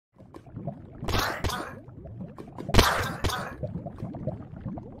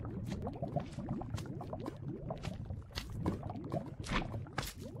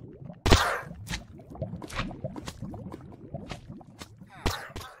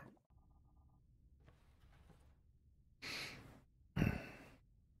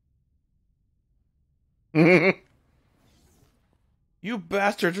You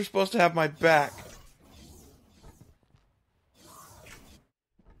bastards are supposed to have my back.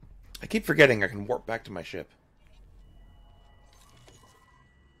 I keep forgetting I can warp back to my ship.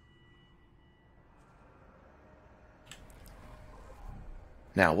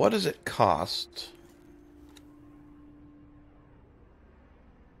 Now, what does it cost?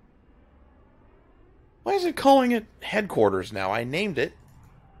 Why is it calling it headquarters now? I named it.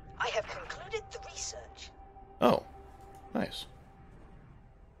 I have concluded the research. Oh, nice.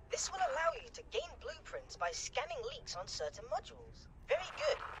 This will allow you to gain blueprints by scanning leaks on certain modules. Very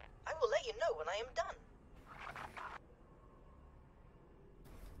good. I will let you know when I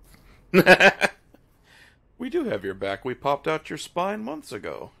am done. We do have your back. We popped out your spine months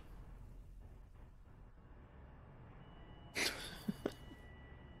ago.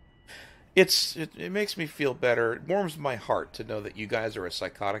 It makes me feel better. It warms my heart to know that you guys are as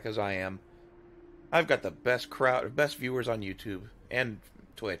psychotic as I am. I've got the best crowd, best viewers on YouTube and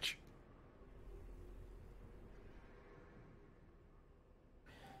Twitch.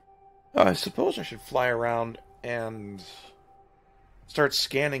 I suppose I should fly around and start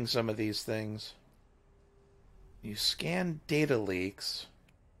scanning some of these things. You scan data leaks,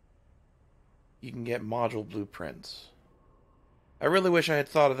 you can get module blueprints. I really wish I had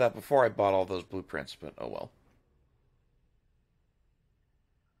thought of that before I bought all those blueprints, but oh well.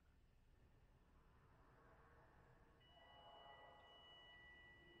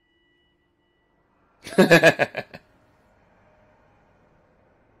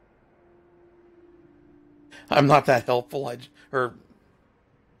 I'm not that helpful. Or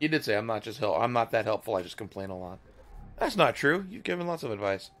you did say I'm not just help. I'm not that helpful. I just complain a lot. That's not true. You've given lots of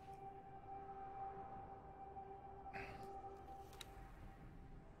advice.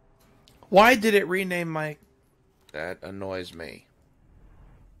 Why did it rename my... That annoys me.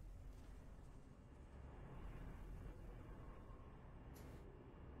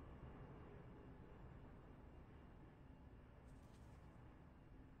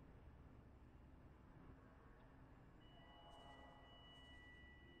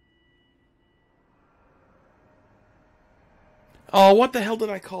 Oh, what the hell did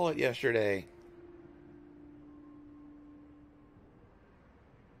I call it yesterday?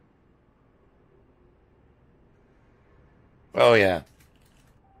 Oh, yeah.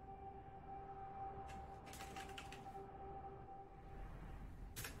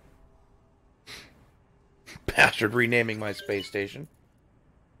 Bastard renaming my space station.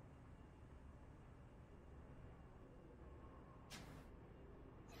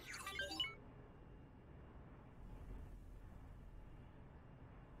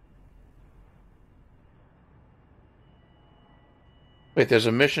 Wait, there's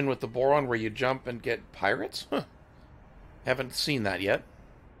a mission with the Boron where you jump and get pirates? Huh. Haven't seen that yet.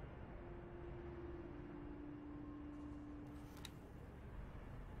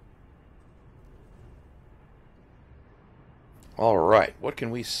 Alright, what can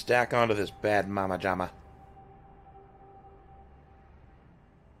we stack onto this bad mama jama?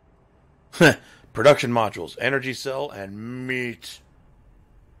 Production modules, energy cell, and meat.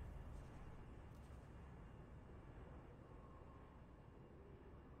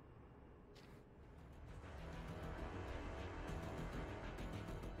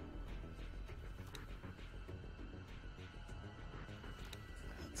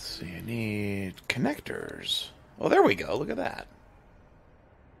 Let's see, I need connectors. Oh, there we go, look at that.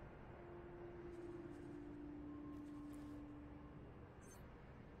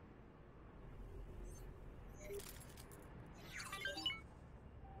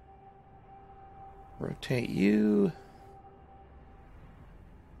 Rotate you.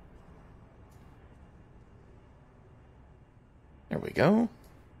 There we go.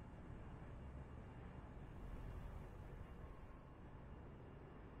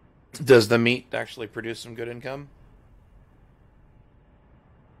 Does the meat actually produce some good income?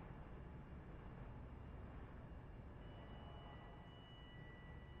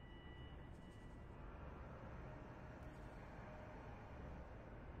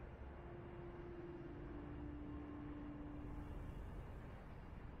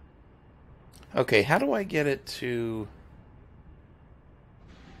 Okay, how do I get it to...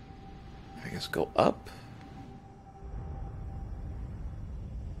 I guess go up?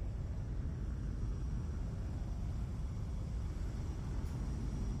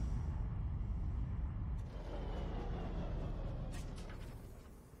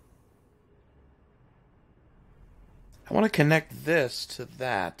 I want to connect this to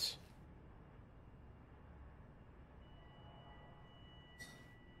that.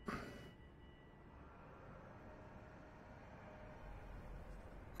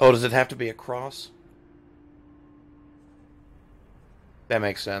 Oh, does it have to be a cross? That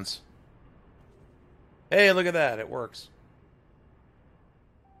makes sense. Hey, look at that. It works.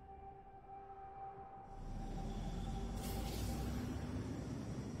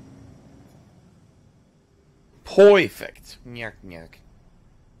 Perfect. Nyuk, nyuk.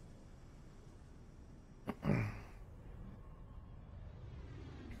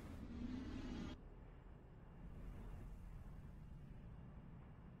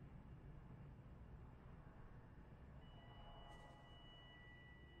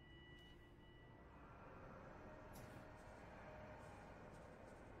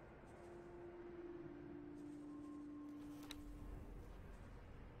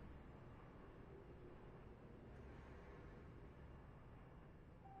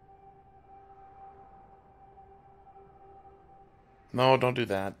 No, don't do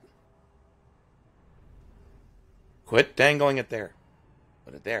that. Quit dangling it there.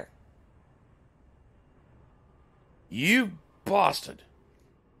 Put it there. You bastard.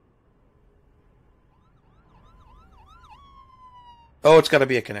 Oh, it's got to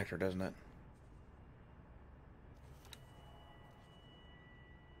be a connector, doesn't it?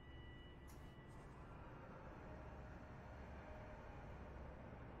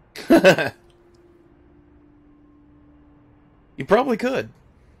 You probably could.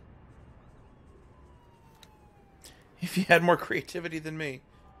 If you had more creativity than me.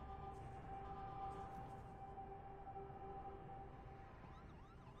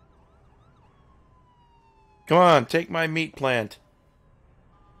 Come on, take my meat plant.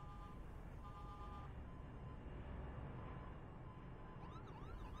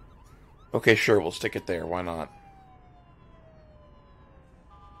 Okay, sure, we'll stick it there. Why not?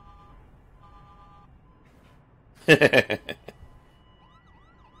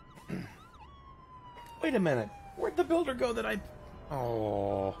 Wait a minute. Where'd the builder go that I...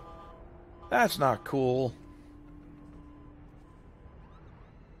 Oh, that's not cool.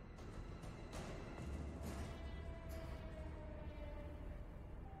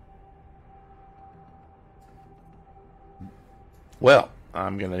 Well,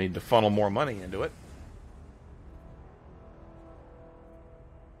 I'm going to need to funnel more money into it.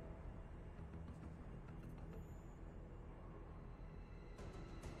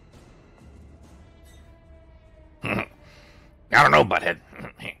 I don't know, butthead.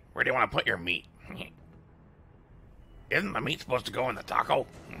 Where do you want to put your meat? Isn't the meat supposed to go in the taco?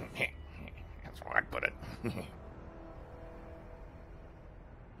 That's where I'd put it.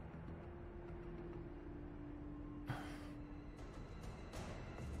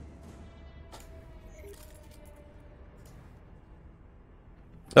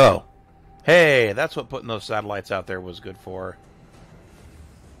 Oh. Hey, that's what putting those satellites out there was good for.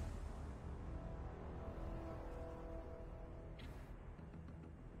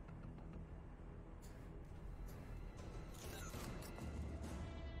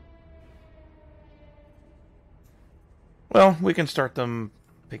 Well, we can start them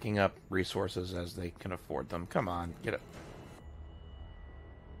picking up resources as they can afford them. Come on, get it.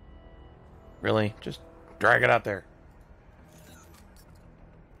 Really? Just drag it out there.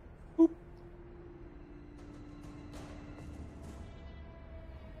 Boop.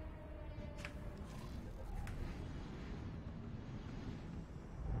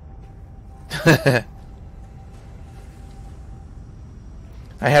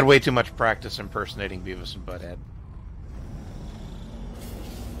 I had way too much practice impersonating Beavis and Butthead.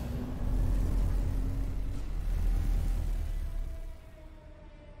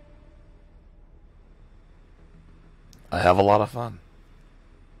 I have a lot of fun.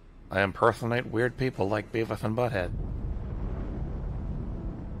 I impersonate weird people like Beavis and Butthead.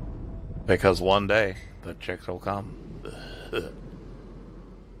 Because one day, the chicks will come.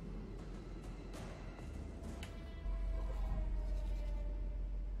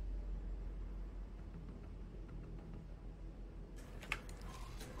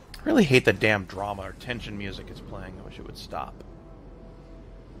 I really hate the damn drama or tension music it's playing. I wish it would stop.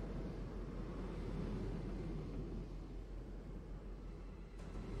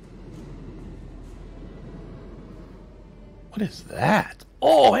 What is that?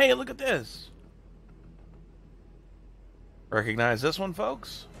 Oh, hey, look at this. Recognize this one,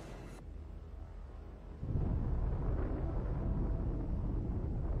 folks?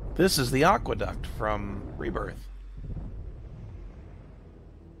 This is the aqueduct from Rebirth.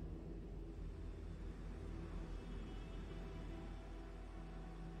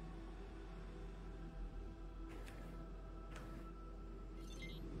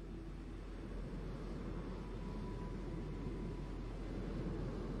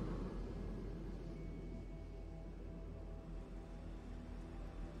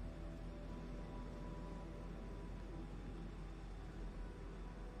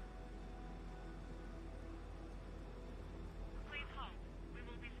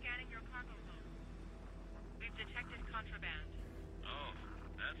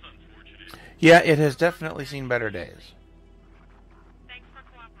 Yeah, it has definitely seen better days. Thanks for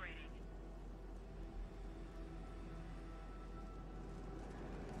cooperating.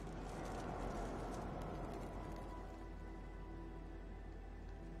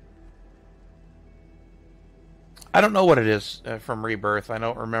 I don't know what it is from Rebirth. I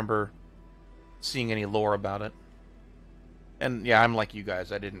don't remember seeing any lore about it. And yeah, I'm like you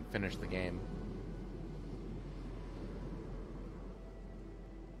guys. I didn't finish the game.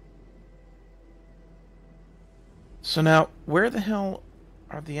 So now, where the hell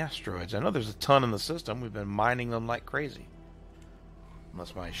are the asteroids? I know there's a ton in the system. We've been mining them like crazy.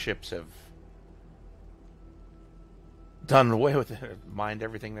 Unless my ships have done away with it, mined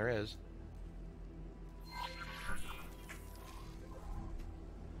everything there is.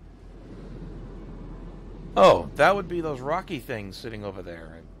 Oh, that would be those rocky things sitting over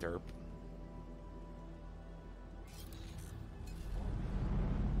there, derp.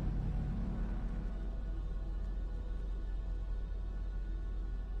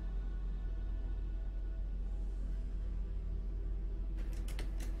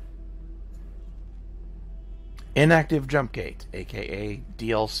 Inactive jump gate, aka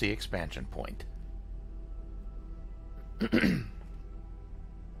DLC expansion point. Please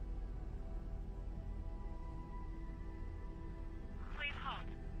halt.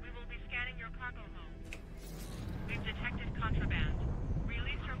 We will be scanning your cargo hold. We've detected contraband.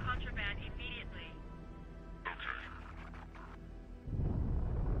 Release your contraband immediately.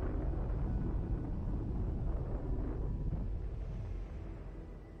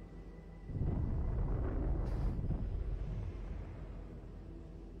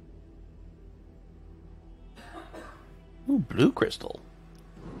 Ooh, blue crystal.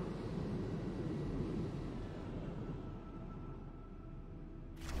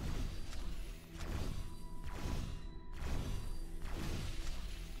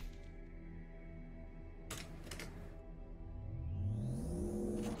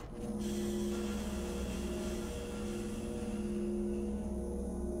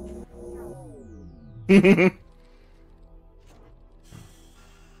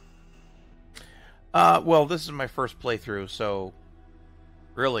 Well, this is my first playthrough, so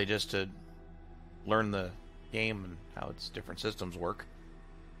really just to learn the game and how its different systems work.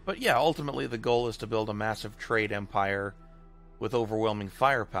 But yeah, ultimately the goal is to build a massive trade empire with overwhelming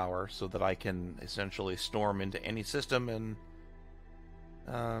firepower so that I can essentially storm into any system and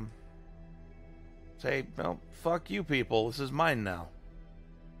say, well, fuck you people, this is mine now.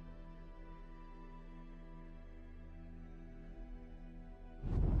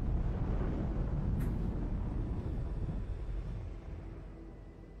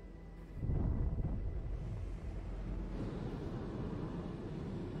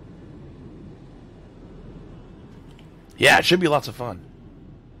 Yeah, it should be lots of fun.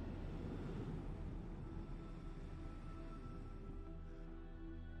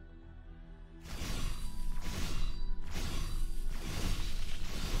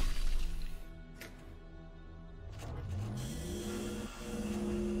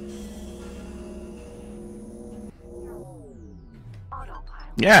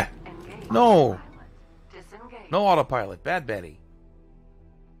 Yeah. No. No autopilot. Bad Betty.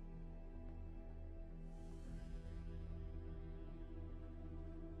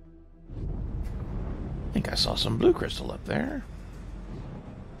 I think I saw some blue crystal up there.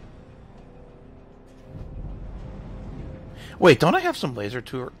 Wait, don't I have some laser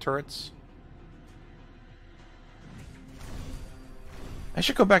turrets? I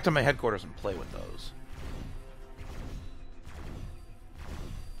should go back to my headquarters and play with those.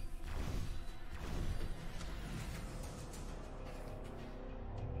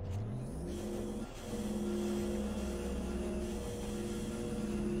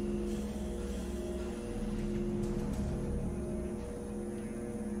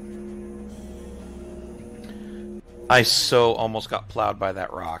 I so almost got plowed by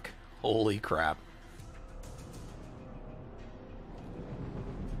that rock. Holy crap.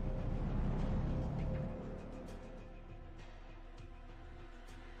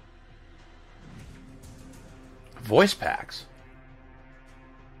 Voice packs?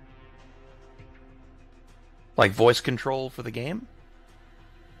 Like voice control for the game?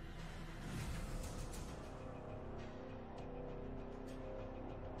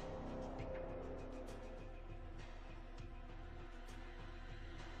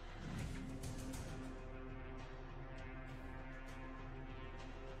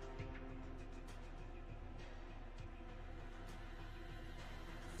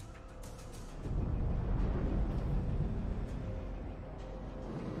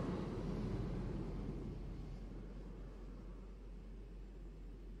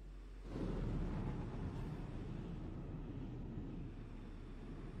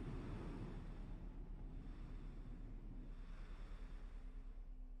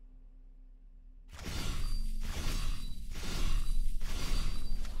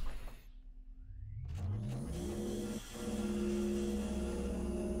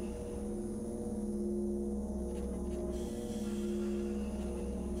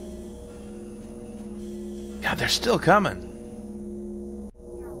 God, they're still coming.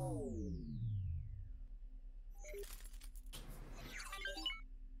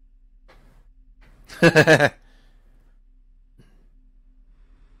 Get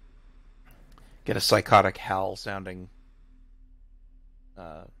a psychotic howl sounding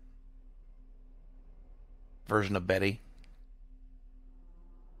version of Betty.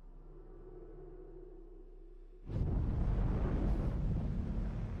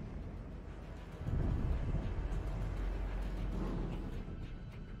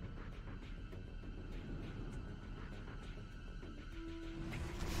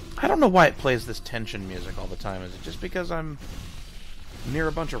 I don't know why it plays this tension music all the time. Is it just because I'm near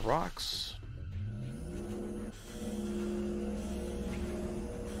a bunch of rocks?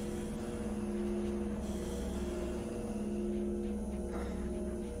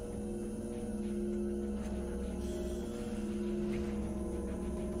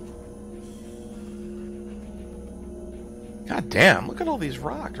 God damn, look at all these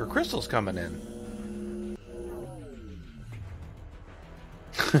rocks or crystals coming in.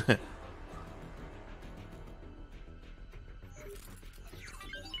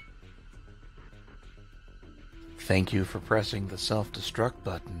 Thank you for pressing the self-destruct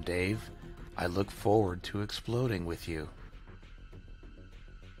button, Dave. I look forward to exploding with you.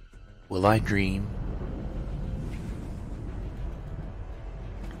 Will I dream?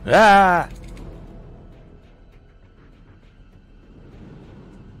 Ah!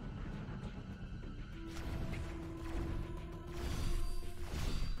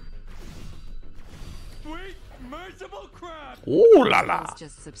 Sweet, merciful crap! Ooh la la!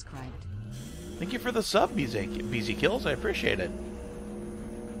 Just subscribed. Thank you for the sub, BZ Kills. I appreciate it.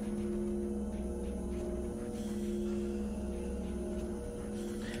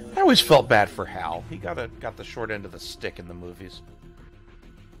 I always felt bad for Hal. He got the short end of the stick in the movies.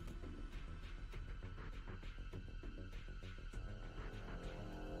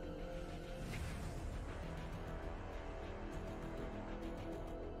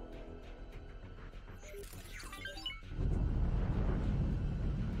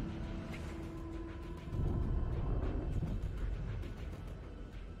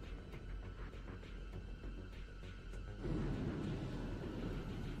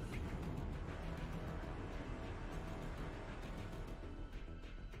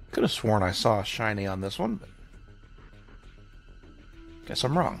 Could have sworn I saw a shiny on this one, but guess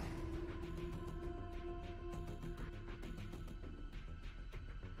I'm wrong.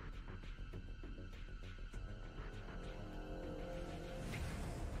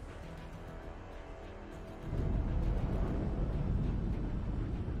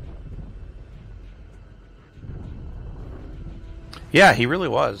 Yeah, he really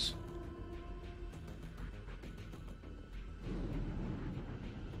was.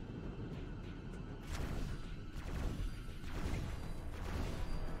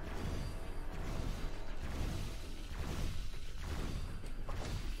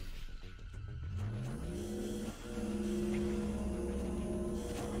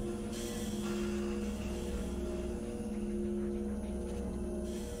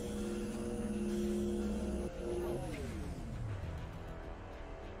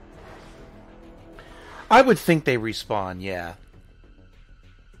 I would think they respawn, yeah.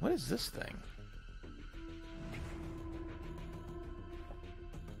 What is this thing?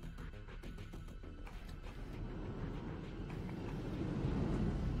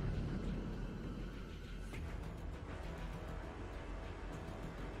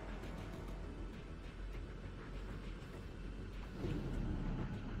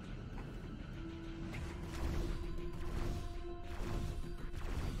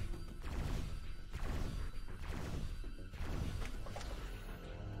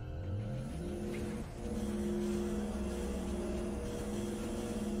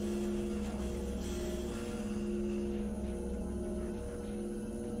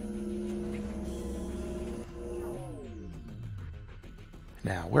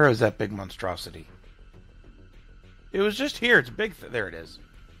 Now, where is that big monstrosity? It was just here. It's big. There it is.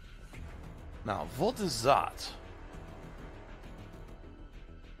 Now, what is that?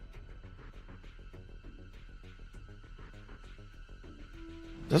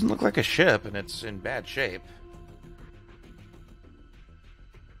 Doesn't look like a ship, and it's in bad shape.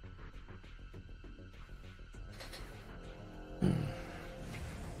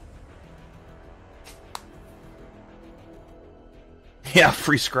 Yeah,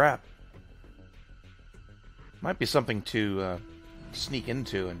 free scrap. Might be something to sneak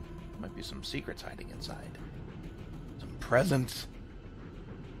into, and might be some secrets hiding inside. Some presents.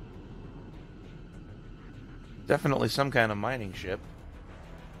 Definitely some kind of mining ship.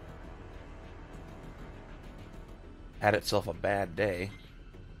 had itself a bad day.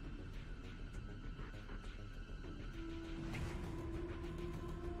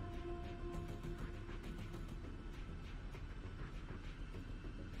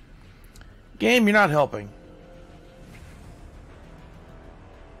 Game, you're not helping.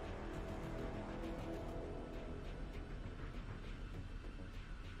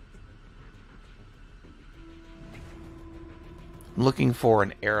 I'm looking for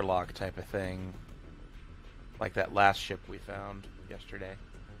an airlock type of thing, like that last ship we found yesterday.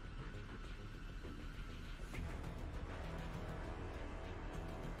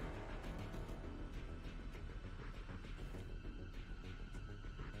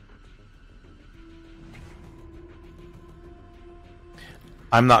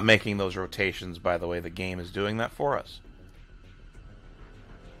 I'm not making those rotations, by the way. The game is doing that for us.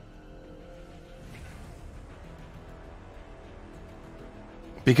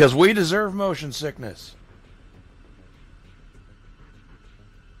 Because we deserve motion sickness.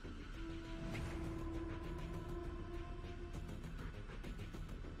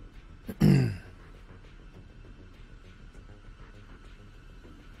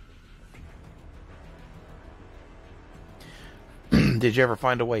 Did you ever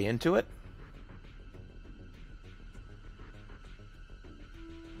find a way into it?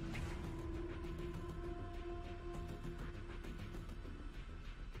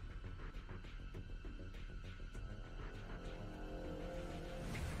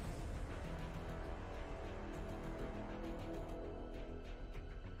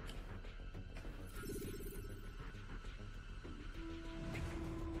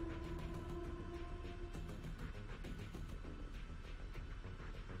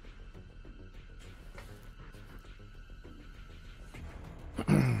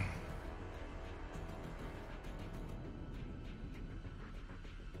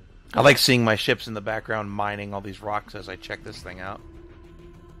 I like seeing my ships in the background mining all these rocks as I check this thing out.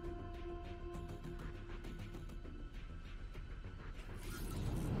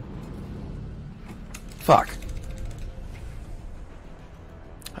 Fuck.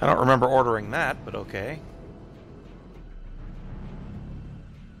 I don't remember ordering that, but okay.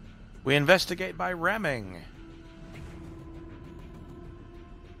 We investigate by ramming.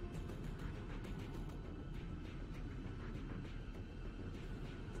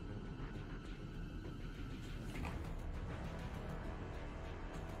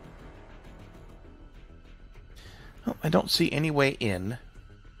 Oh, I don't see any way in.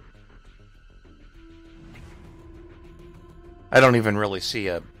 I don't even really see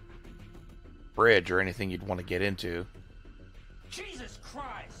a bridge or anything you'd want to get into. Jesus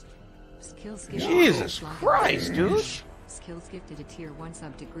Christ! Skills gifted Jesus Christ, dude! Skills gifted a tier 1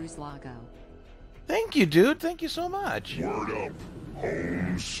 sub to Gru's Lago. Thank you, dude. Thank you so much. Word up,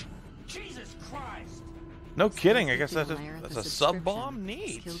 Holmes. Jesus Christ! No kidding. I guess Skills that's gifted a Lara sub bomb. subscription.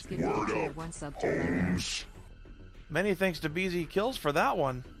 Neat. Skills gifted a tier 1 sub to Lara. Holmes. Many thanks to BZ Kills for that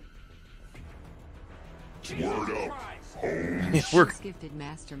one. Word up, We're Skills gifted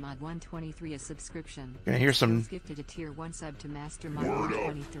Master Mod 123 a subscription. gonna hear some Skills gifted a tier 1 sub to Master Mod Word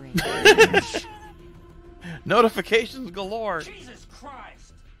up. 123. notifications galore. Jesus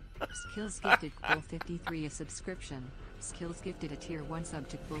Christ! Skills gifted Quill 53 a subscription. Skills gifted a tier 1 sub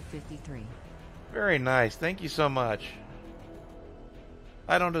to Quill 53. Very nice. Thank you so much.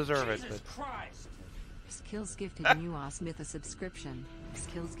 I don't deserve it, Jesus but Christ! Skills gifted New Smith a subscription.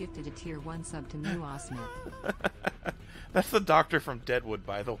 Skills gifted a tier 1 sub to New Smith. that's the doctor from Deadwood,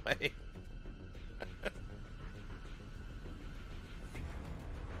 by the way.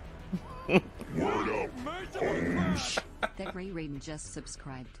 word up, Holmes. That Ray Raiden just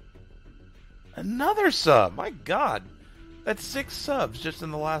subscribed. Another sub. My God, that's 6 subs just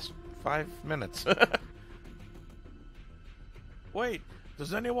in the last 5 minutes. Wait,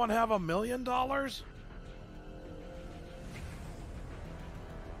 does anyone have $1 million?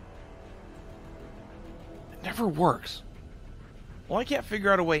 It never works. Well, I can't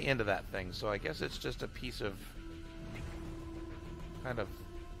figure out a way into that thing, so I guess it's just a piece of kind of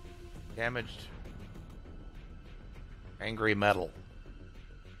damaged angry metal.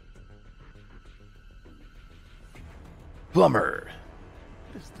 Plumber.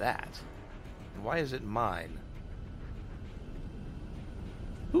 What is that? And why is it mine?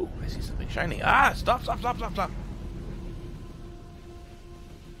 Ooh, I see something shiny. Ah, stop.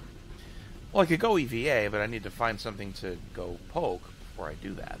 Well, I could go EVA, but I need to find something to go poke before I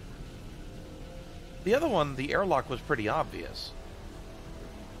do that. The other one, the airlock, was pretty obvious.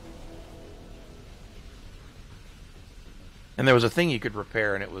 And there was a thing you could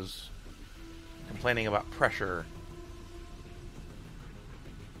repair, and it was complaining about pressure.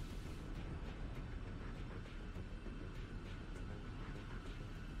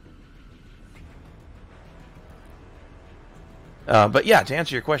 But yeah, to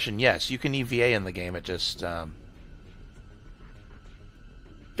answer your question, yes, you can EVA in the game. It just... God,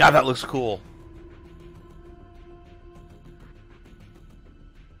 that looks cool.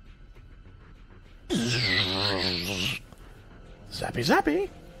 Zappy zappy.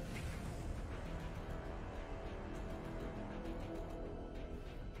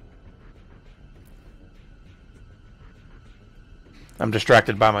 I'm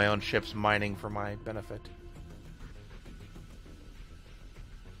distracted by my own ships mining for my benefit.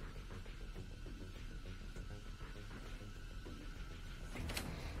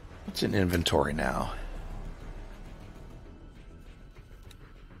 What's in inventory now?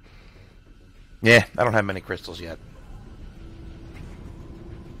 Yeah, I don't have many crystals yet.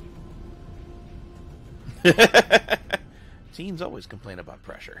 Teens always complain about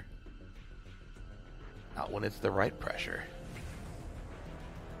pressure. Not when it's the right pressure.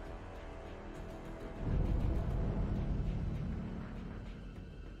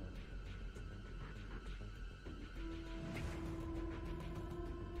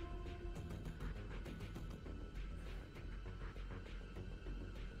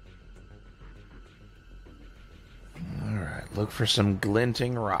 Alright, look for some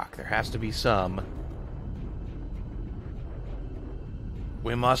glinting rock. There has to be some.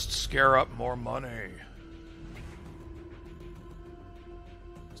 We must scare up more money.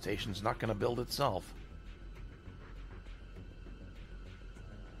 Station's not going to build itself.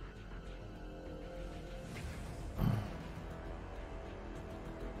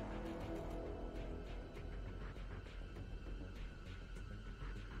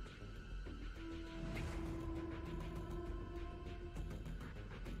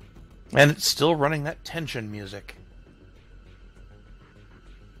 And it's still running that tension music.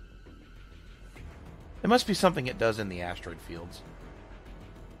 It must be something it does in the asteroid fields.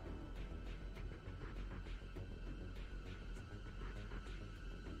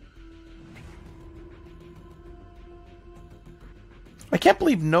 I can't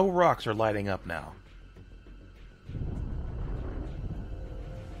believe no rocks are lighting up now.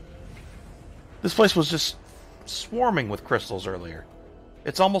 This place was just swarming with crystals earlier.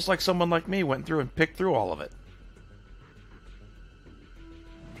 It's almost like someone like me went through and picked through all of it.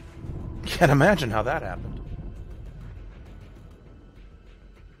 Can't imagine how that happened.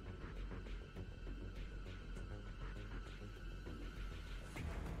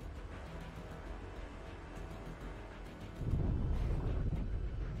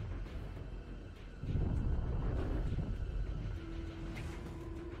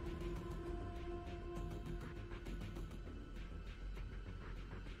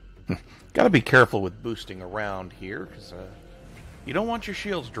 Gotta be careful with boosting around here, because you don't want your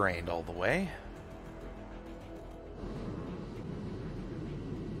shields drained all the way.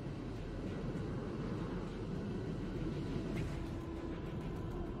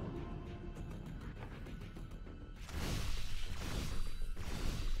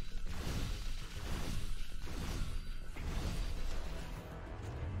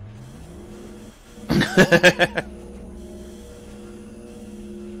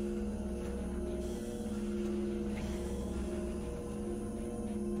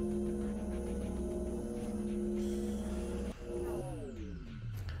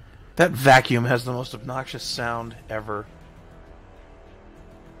 That vacuum has the most obnoxious sound ever.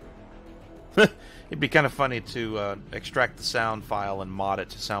 It'd be kind of funny to extract the sound file and mod it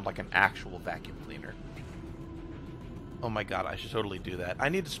to sound like an actual vacuum cleaner. Oh my god, I should totally do that. I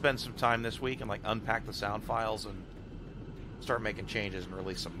need to spend some time this week and like unpack the sound files and start making changes and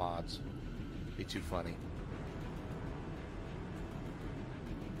release some mods. It'd be too funny.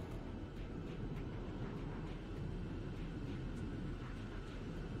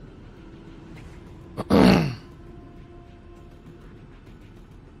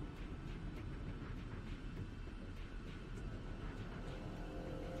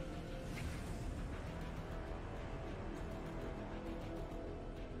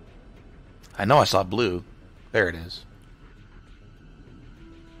 I know I saw blue. There it is.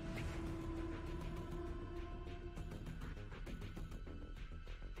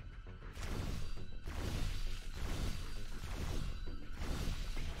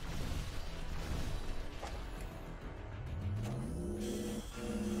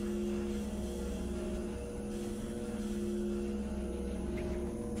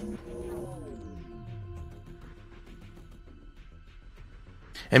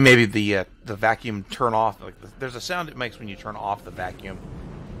 And maybe the vacuum turn off. Like there's a sound it makes when you turn off the vacuum.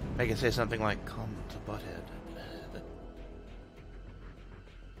 Make it say something like "Come to Butthead."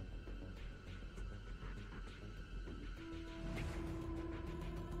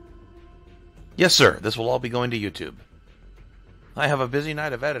 Yes, sir. This will all be going to YouTube. I have a busy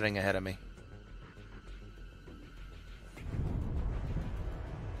night of editing ahead of me.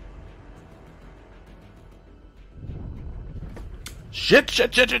 Shit.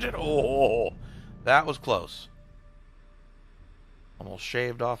 Oh, that was close. Almost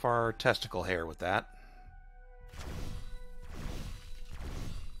shaved off our testicle hair with that.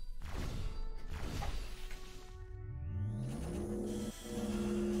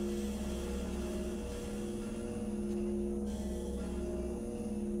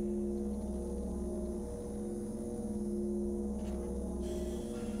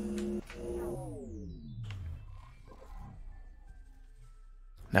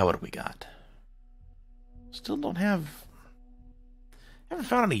 Now what do we got? Still don't have... Haven't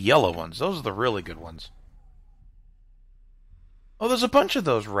found any yellow ones. Those are the really good ones. Oh, there's a bunch of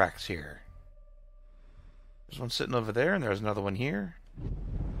those wrecks here. There's one sitting over there, and there's another one here.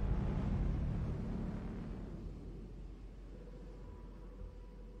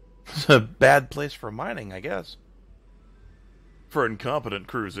 It's a bad place for mining, I guess. For incompetent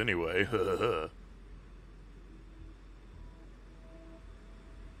crews, anyway.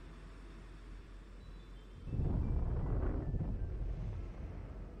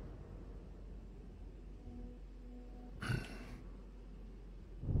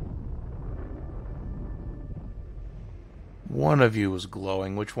 One of you was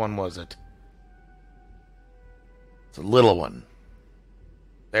glowing. Which one was it? It's a little one.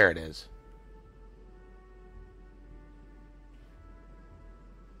 There it is.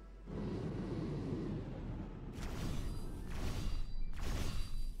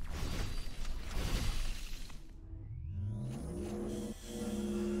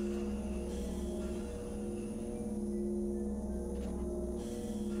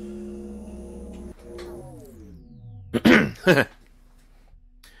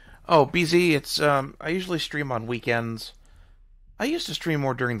 Oh, BZ, it's, I usually stream on weekends. I used to stream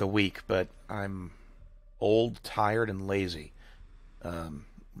more during the week, but I'm old, tired, and lazy.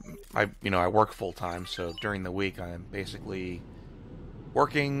 I work full-time, so during the week I'm basically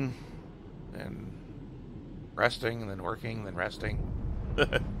working, and resting, and then working, and then resting.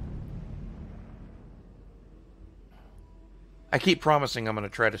 I keep promising I'm going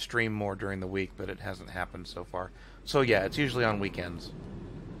to try to stream more during the week, but it hasn't happened so far. So yeah, it's usually on weekends.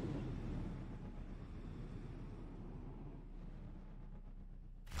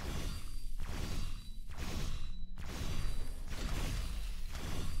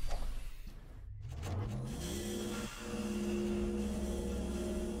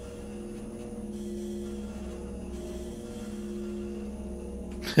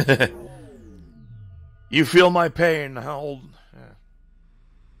 You feel my pain, old...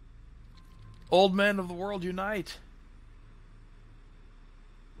 Old men of the world unite.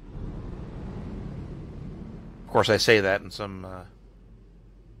 Of course, I say that, and some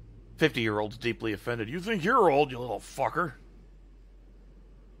 50-year-old's deeply offended. You think you're old, you little fucker.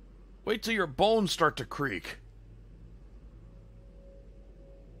 Wait till your bones start to creak.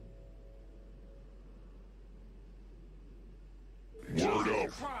 Word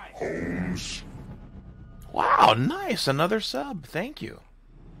up, Holmes. Wow, nice. Another sub. Thank you.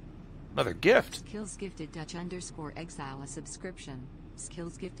 Another gift. Skills gifted Dutch_exile a subscription.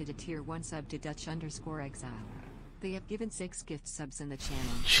 Skills gifted a tier 1 sub to Dutch_exile. They have given 6 gift subs in the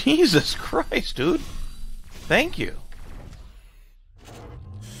channel. Jesus Christ, dude. Thank you.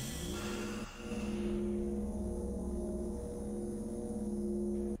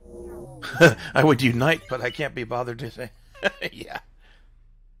 I would unite, but I can't be bothered to say. Yeah.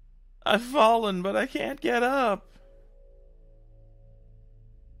 I've fallen, but I can't get up.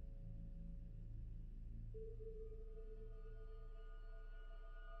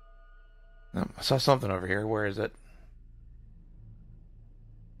 Oh, I saw something over here. Where is it?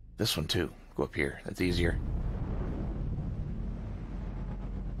 This one, too. Go up here. That's easier.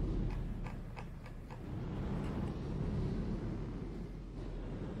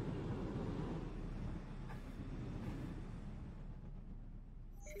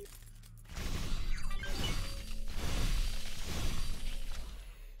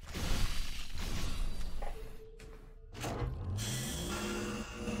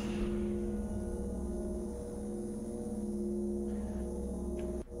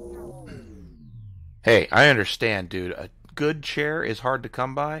 Hey, I understand, dude. A good chair is hard to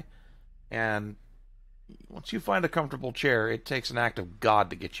come by, and once you find a comfortable chair, it takes an act of God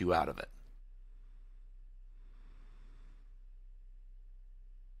to get you out of it.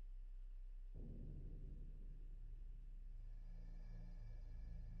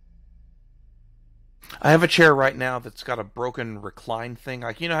 I have a chair right now that's got a broken recline thing.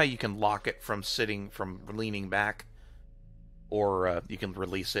 Like, you know how you can lock it from sitting, from leaning back? or you can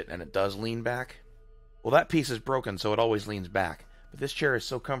release it and it does lean back. Well, that piece is broken, so it always leans back. But this chair is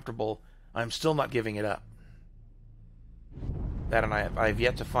so comfortable, I'm still not giving it up. That and I've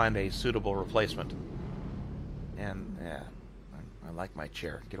yet to find a suitable replacement. And, yeah, I like my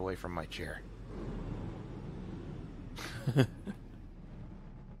chair. Get away from my chair.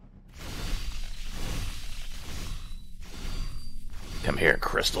 Come here,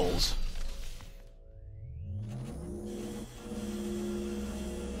 crystals.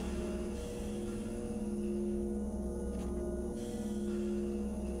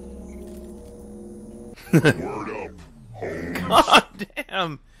 Word up, Holmes. God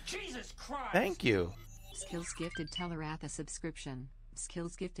damn. Jesus Christ! Thank you. Skills gifted Telerath a subscription.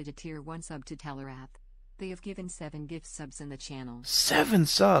 Skills gifted a tier 1 sub to Telerath. They have given 7 gift subs in the channel. 7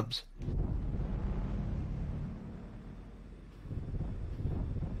 subs.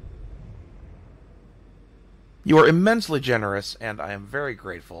 You are immensely generous, and I am very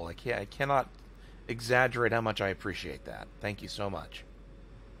grateful. I cannot exaggerate how much I appreciate that. Thank you so much.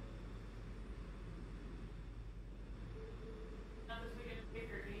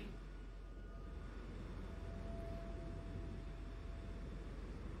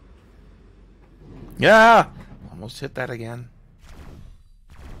 Yeah! Almost hit that again.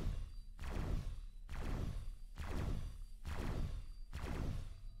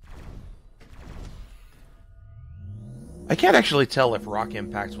 I can't actually tell if rock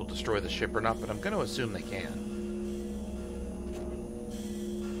impacts will destroy the ship or not, but I'm going to assume they can.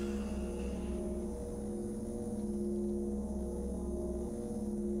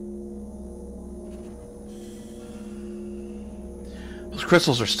 Those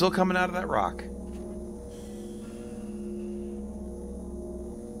crystals are still coming out of that rock.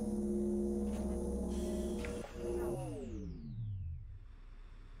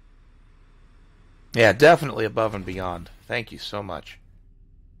 Yeah, definitely above and beyond. Thank you so much.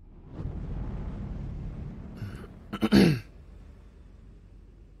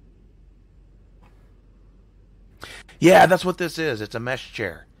 Yeah, that's what this is. It's a mesh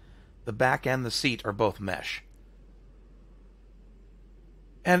chair. The back and the seat are both mesh.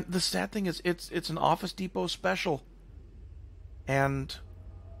 And the sad thing is, it's an Office Depot special. And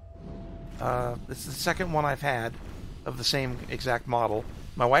it's the second one I've had of the same exact model.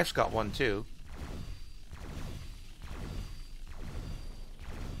 My wife's got one too.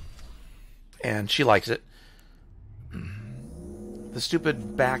 And she likes it. The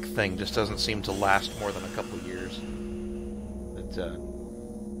stupid back thing just doesn't seem to last more than a couple of years. It,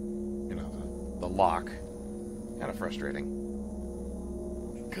 you know, the lock. Kind of frustrating.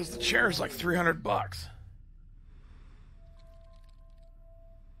 Because the chair is like $300.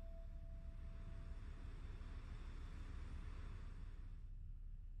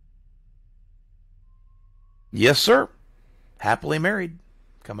 Yes, sir. Happily married.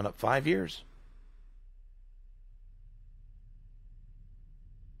 Coming up 5 years.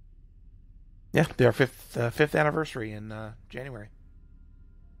 Yeah, their fifth anniversary in January.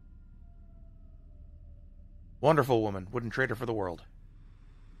 Wonderful woman. Wouldn't trade her for the world.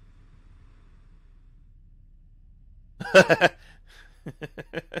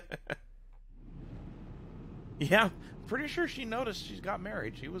 Yeah, pretty sure she noticed she's got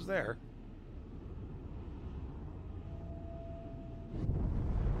married. She was there.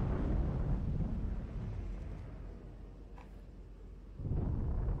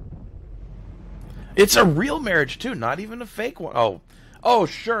 It's a real marriage, too, not even a fake one. Oh,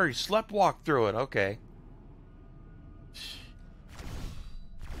 sure, he sleptwalked through it. Okay.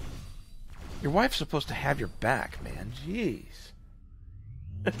 Your wife's supposed to have your back, man. Jeez.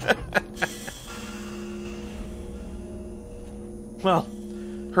 Well,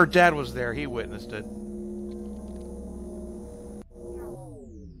 her dad was there. He witnessed it.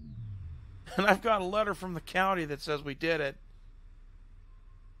 And I've got a letter from the county that says we did it.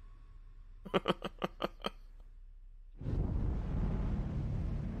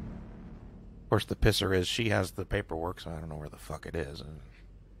 Of course, the pisser is she has the paperwork, so I don't know where the fuck it is.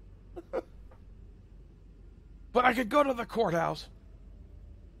 But I could go to the courthouse.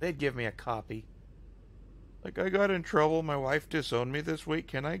 They'd give me a copy. Like, I got in trouble. My wife disowned me this week.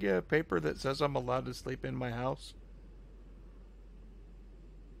 Can I get a paper that says I'm allowed to sleep in my house?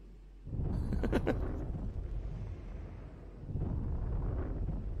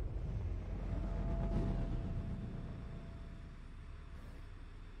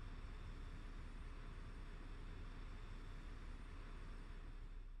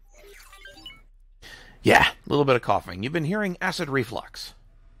 Yeah, a little bit of coughing. You've been hearing acid reflux.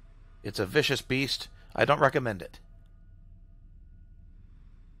 It's a vicious beast. I don't recommend it.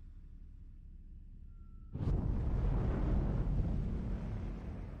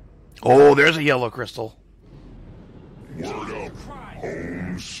 Oh, there's a yellow crystal. Word up,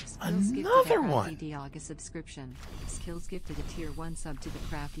 Holmes. Skills gifted Another a one. Crafty Dog a subscription. Skills gifted a tier 1 sub to the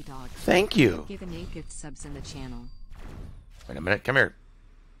Crafty Dog. Thank you. Given 8 gift subs in the channel. Wait a minute. Come here.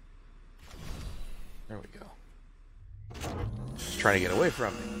 There we go. Just trying to get away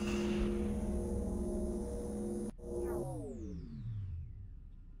from me.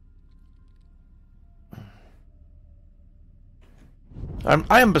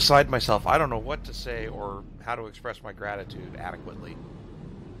 I am beside myself. I don't know what to say or how to express my gratitude adequately.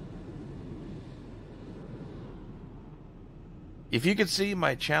 If you could see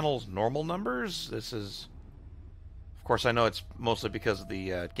my channel's normal numbers, this is... Of course, I know it's mostly because of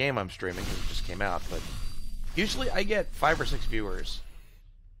the game I'm streaming, because it just came out, but usually I get 5 or 6 viewers,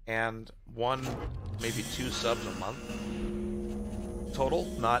 and 1, maybe 2 subs a month total,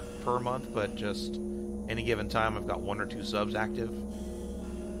 not per month, but just any given time I've got 1 or 2 subs active.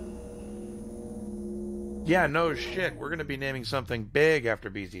 Yeah, no shit, we're going to be naming something big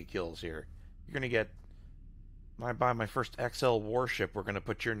after BZ Kills here. You're going to get... When I buy my first XL warship, we're going to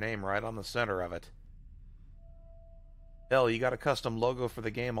put your name right on the center of it. Hell, you got a custom logo for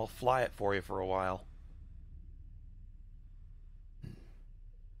the game, I'll fly it for you for a while.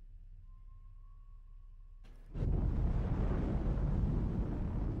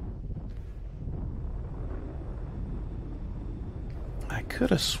 I could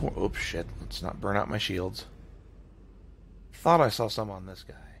have sworn... Oops, shit. Let's not burn out my shields. Thought I saw some on this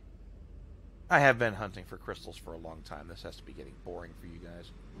guy. I have been hunting for crystals for a long time. This has to be getting boring for you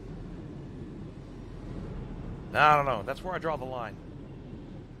guys. I don't know. That's where I draw the line.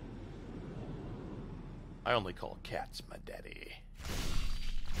 I only call cats my daddy.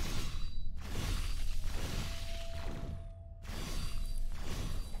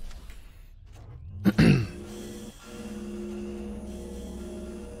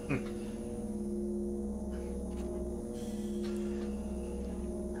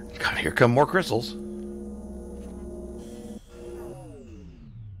 God, here come more crystals.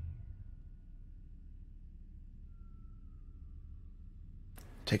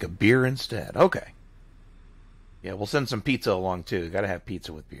 Take a beer instead. Okay. Yeah, we'll send some pizza along too. Gotta have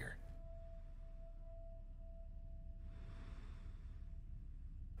pizza with beer.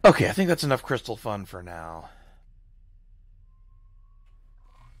 Okay, I think that's enough crystal fun for now.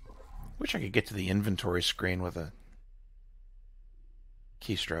 Wish I could get to the inventory screen with a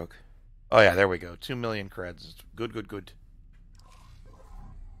keystroke. Oh yeah, there we go. 2 million creds. Good, good, good.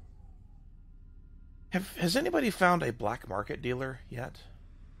 Has anybody found a black market dealer yet?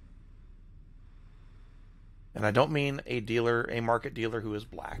 And I don't mean a dealer, a market dealer who is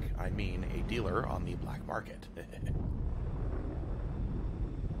black. I mean a dealer on the black market.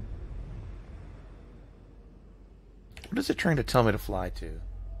 What is it trying to tell me to fly to?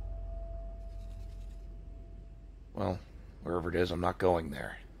 Well, wherever it is, I'm not going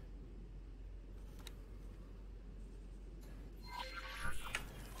there.